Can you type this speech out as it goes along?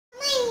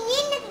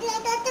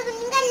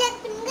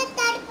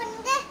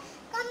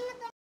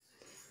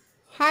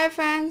Hi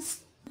friends,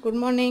 good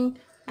morning,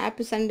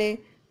 happy Sunday.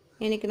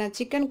 இன்னைக்கு நான்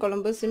chicken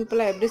குழம்பு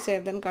சிம்பிளா எப்படி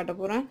செய்யறதுன்னு காட்ட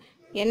போறேன்.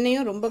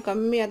 எண்ணெயும் ரொம்ப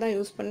கம்மியா தான்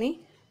யூஸ் பண்ணி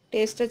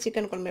டேஸ்டா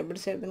சிக்கன் குழம்பு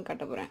எப்படி செய்யறதுன்னு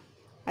காட்ட போறேன்.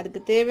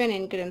 அதுக்கு தேவையான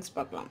ingredients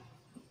பார்க்கலாம்.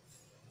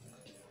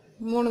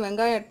 3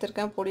 வெங்காயம்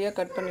எடுத்துர்க்கேன் பொடியா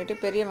கட் பண்ணிட்டு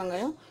பெரிய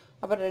வெங்காயம்,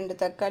 அப்புறம் 2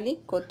 தக்காளி,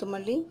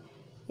 கொத்தமல்லி,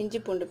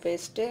 இஞ்சி பூண்டு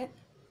பேஸ்ட்,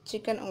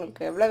 சிக்கன்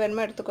உங்களுக்கு எவ்வளவு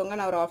வேணுமோ எடுத்துக்கோங்க.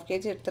 நான் ஒரு 1/2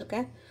 kg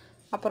எடுத்துர்க்கேன்.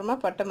 அப்புறமா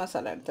பட்டை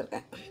மசாலா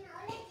எடுத்துர்க்கேன்.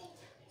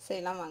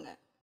 செய்யலாம் வாங்க.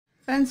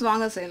 ஃப்ரெண்ட்ஸ்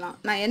வாங்க செய்யலாம்.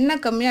 நான்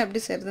எண்ணெய் கம்மியாக எப்படி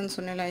செய்கிறதுன்னு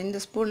சொன்னேன்ல, இந்த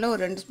ஸ்பூனில்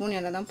ஒரு 2 ஸ்பூன்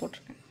எண்ணெய் தான்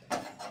போட்டிருக்கேன்.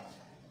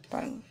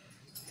 பாருங்கள்,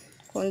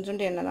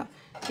 கொஞ்சோண்டு எண்ணெய் தான்.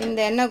 இந்த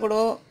எண்ணெய் கூட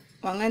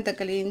வெங்காயம்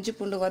தக்காளி இஞ்சி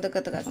பூண்டு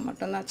வதக்கிறதுக்காக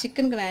மட்டும்தான்.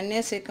 சிக்கனுக்கு நான்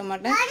எண்ணெயே சேர்க்க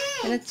மாட்டேன்,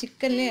 ஏன்னா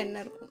சிக்கன்லேயே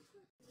எண்ணெய் இருக்கும்.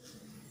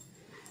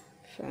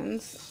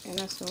 ஃப்ரெண்ட்ஸ்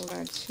எண்ணெய்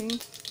சூடாகிடுச்சு,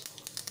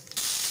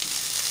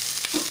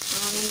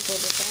 ஆனியன்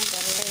போட்டுட்டேன்.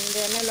 பாருங்கள், இந்த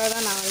எண்ணெயில்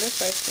தான் நான்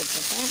ஸ்பைஸ்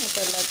போட்டிருக்கேன்.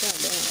 இப்போ எல்லாத்தையும்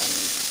அப்படியே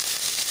வாங்கிடுறேன்.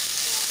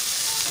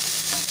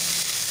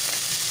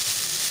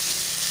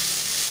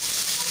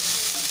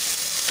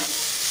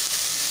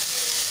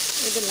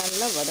 இது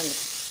நல்லா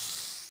வதங்கும்.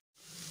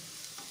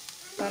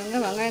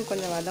 பாருங்கள், வெங்காயம்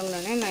கொஞ்சம்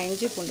வதங்கினோடனே நான்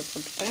இஞ்சி பூண்டு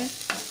போட்டுட்டேன்.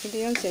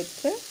 இதையும்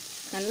சேர்த்து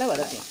நல்லா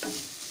வதக்கலாம்.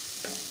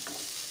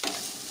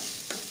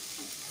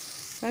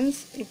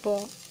 ஃப்ரெண்ட்ஸ்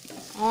இப்போது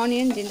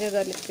ஆனியன் ஜிஞ்சர்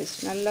கார்லிக்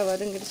பேஸ்ட் நல்லா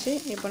வதங்கிடுச்சு.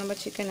 இப்போ நம்ம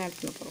சிக்கன் ஆட்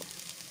பண்ண போகிறோம்.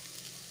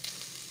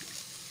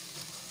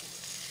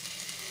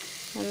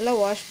 நல்லா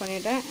வாஷ்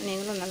பண்ணிவிட்டேன்,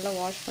 நீங்களும் நல்லா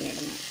வாஷ்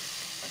பண்ணிவிடுங்க.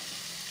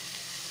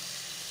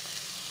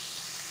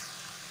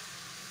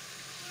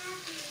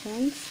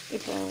 ஃப்ரெண்ட்ஸ்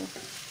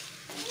இப்போது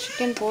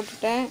சிக்கன்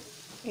போட்டுட்டேன்,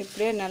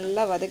 இப்படியே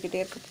நல்லா வதக்கிட்டே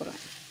இருக்க போகிறேன்.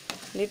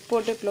 லிட்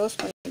போட்டு க்ளோஸ்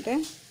பண்ணிவிட்டு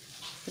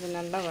இது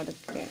நல்லா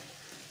வதக்கிட்டேன்.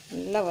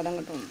 நல்லா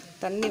வதங்கட்டும்,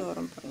 தண்ணி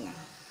வரும் பாருங்கள்.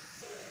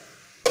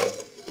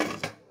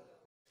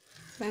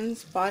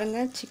 ஃப்ரெண்ட்ஸ்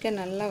பாருங்கள்,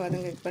 சிக்கன் நல்லா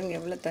வதங்கிட்டு பாருங்கள்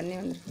எவ்வளோ தண்ணி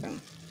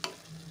வந்துருக்குறாங்க.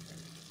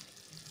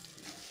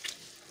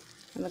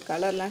 அந்த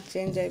கலர்லாம்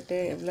சேஞ்ச் ஆகிட்டு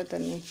எவ்வளோ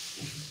தண்ணி.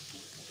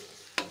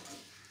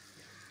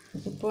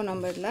 இப்போது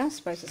நம்ம இதில்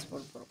ஸ்பைசஸ்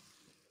போட போகிறோம்.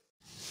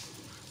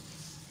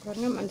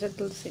 பாருங்கள், மஞ்சள்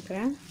தூள்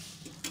சேர்க்குறேன்,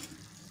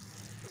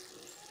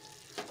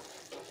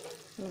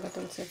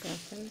 மிளகாத்தூள் சேர்க்குறேன்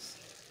ஃப்ரெண்ட்ஸ்.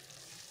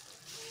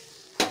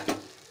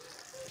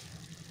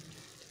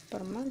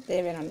 அப்புறமா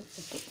தேவையான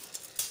உப்பு.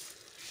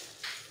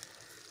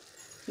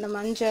 இந்த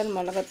மஞ்சள்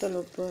மிளகாத்தூள்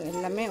உப்பு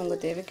எல்லாமே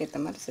உங்கள் தேவைக்கு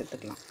ஏற்ற மாதிரி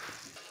சேர்த்துக்கலாம்.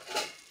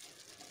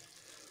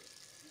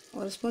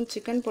 1 ஸ்பூன்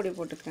சிக்கன் பொடி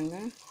போட்டுக்கிறேங்க.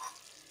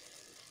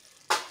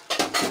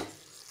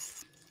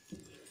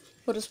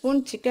 1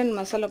 ஸ்பூன் சிக்கன்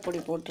மசாலா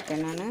பொடி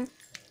போட்டிருக்கேன் நான்.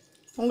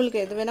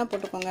 உங்களுக்கு எது வேணால்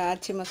போட்டுக்கோங்க,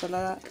 ஆச்சி மசாலா,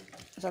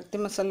 சக்தி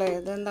மசாலா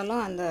எது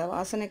இருந்தாலும் அந்த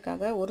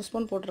வாசனைக்காக 1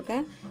 ஸ்பூன்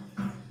போட்டிருக்கேன்.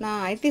 நான்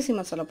ஐடிசி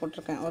மசாலா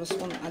போட்டிருக்கேன் 1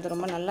 ஸ்பூன். அது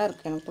ரொம்ப நல்லா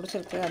இருக்குது, எனக்கு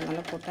பிடிச்சிருக்கு,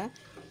 அதனால போட்டேன்.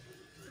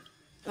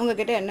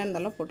 உங்கள்கிட்ட என்ன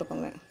இருந்தாலும்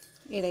போட்டுக்கோங்க.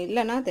 இதை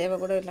இல்லைன்னா தேவை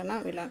கூட இல்லைன்னா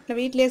இல்லை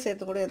வீட்டிலே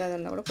சேர்த்து கூட எதாவது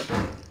இருந்தால் கூட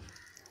போட்டுக்கோங்க.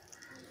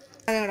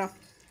 அதேடா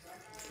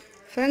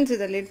ஃப்ரெண்ட்ஸ்,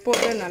 இதை லிட்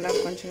போட்டு நல்லா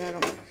கொஞ்ச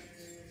நேரம்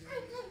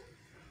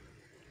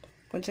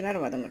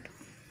வதங்கட்டும்.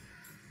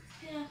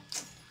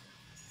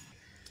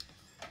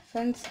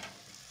 ஃப்ரெண்ட்ஸ்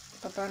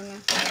இப்போ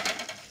பாருங்கள்,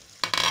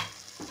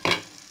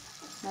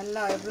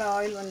 நல்லா எவ்வளோ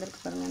ஆயில் வந்திருக்கு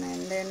பாருங்கள். நான்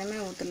எந்த எண்ணெயுமே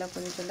ஊற்றல,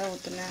 கொஞ்சம் தான்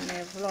ஊற்றுனேன்,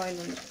 ஆனால் எவ்வளோ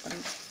ஆயில் வந்திருக்கு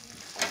பாருங்கள்.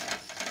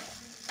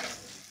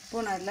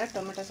 இப்போது நான் இதில்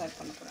டொமேட்டோஸ் ஆட்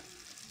பண்ண போகிறேன்.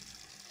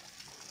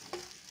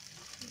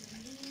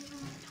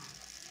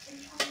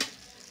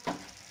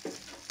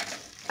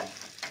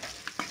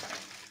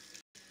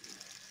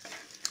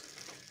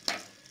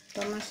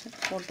 டொமேட்டோ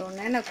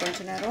போட்டோடனே நான்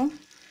கொஞ்ச நேரம்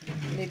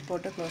லிட்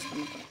போட்டு க்ளோஸ்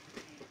பண்ண போகிறேன்.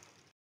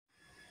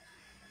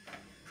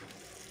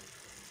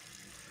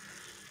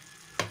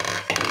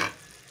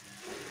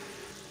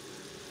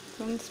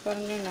 ஃப்ரெண்ட்ஸ்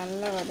பாருங்கள்,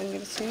 நல்லா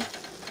வதங்கிடுச்சு,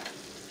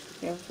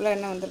 எவ்வளோ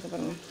எண்ணெய் வந்திருக்கு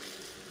பாருங்கள்.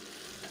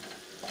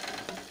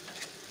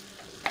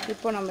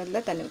 இப்போ நம்ம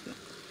இதில் தண்ணி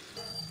ஊற்றணும்.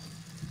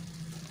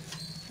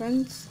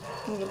 ஃப்ரெண்ட்ஸ்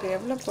உங்களுக்கு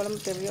எவ்வளோ குழம்பு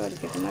தேவையோ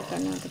அதுக்கேற்ற மாதிரி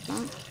தண்ணி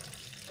ஊற்றிக்கலாம்.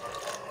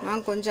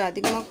 நான் கொஞ்சம்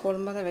அதிகமாக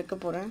குழம்பு தான் வைக்க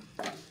போகிறேன்.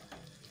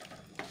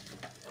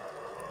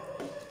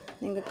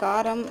 நீங்கள்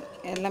காரம்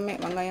எல்லாமே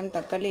வெங்காயம்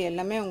தக்காளி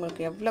எல்லாமே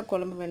உங்களுக்கு எவ்வளோ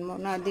குழம்பு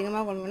வேணுமோ, நான்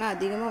அதிகமாக குழம்பு வேணும்னா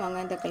அதிகமாக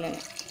வெங்காயம் தக்காளி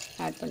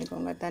ஆட்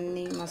பண்ணிக்கோங்க.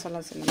 தண்ணி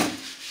மசாலாஸ் எல்லாமே.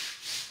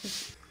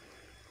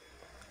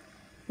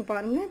 இப்போ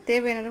பாருங்கள்,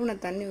 தேவையான அளவு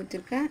நான் தண்ணி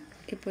ஊற்றிருக்கேன்.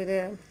 இப்போ இதை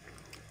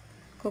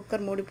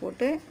குக்கர் மூடி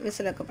போட்டு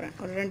விசில் வைக்க போகிறேன்.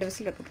 ஒரு 2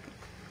 விசில் வைக்க போகிறேன்.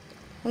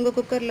 உங்கள்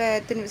குக்கரில்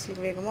எத்தனை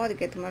விசிலுக்கு வேகுமோ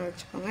அதுக்கேற்ற மாதிரி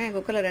வச்சுக்கோங்க. என்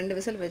குக்கரில் 2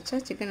 விசில்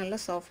வச்சா சிக்கன் நல்லா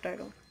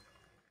சாஃப்டாகிடும்.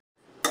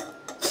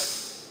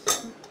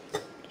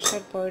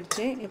 ப்ரெஷர்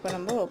போயிடுச்சு, இப்போ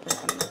நம்ம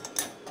ஓப்பன் பண்ணலாம்.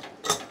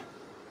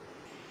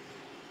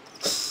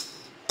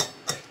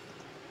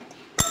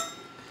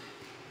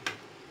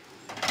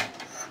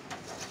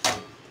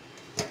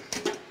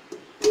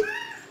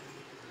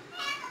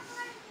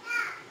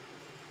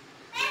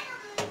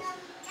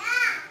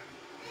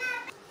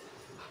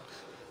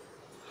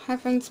 ஹாய்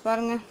ஃப்ரெண்ட்ஸ்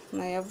பாருங்கள்,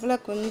 நான் எவ்வளோ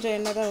கொஞ்சம்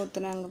எண்ணெய் தான்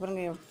ஊற்றினேன். அங்கே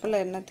பாருங்கள் எவ்வளோ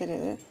எண்ணெய்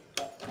தெரியுது.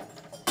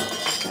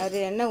 அது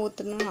எண்ணெய்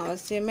ஊற்றணும்னு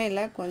அவசியமே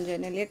இல்லை, கொஞ்சம்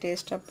எண்ணெயிலே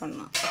டேஸ்ட்டாக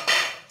பண்ணலாம்,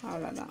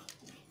 அவ்வளோதான்.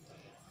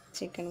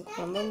 சிக்கன்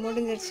குழம்பு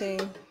முடிஞ்சிருச்சு.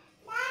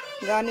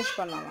 garnish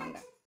பண்ணலாம்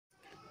வாங்க.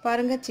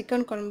 பாருங்கள்,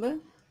 சிக்கன் குழம்பு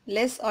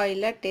லெஸ்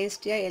ஆயிலில்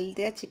டேஸ்டியாக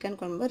ஹெல்த்தியாக சிக்கன்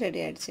குழம்பு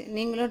ரெடி ஆகிடுச்சு.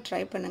 நீங்களும்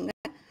ட்ரை பண்ணுங்கள்.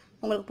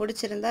 உங்களுக்கு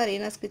பிடிச்சிருந்தா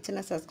ரீனாஸ்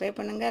கிச்சனை சப்ஸ்கிரைப்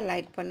பண்ணுங்கள்,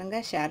 லைக்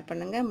பண்ணுங்கள், ஷேர்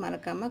பண்ணுங்கள்,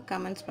 மறக்காமல்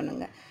கமெண்ட்ஸ்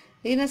பண்ணுங்கள்.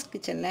 ரீனாஸ்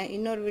கிச்சனில்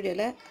இன்னொரு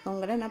வீடியோவில்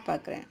உங்களை நான்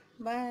பார்க்குறேன்.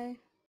 பாய்.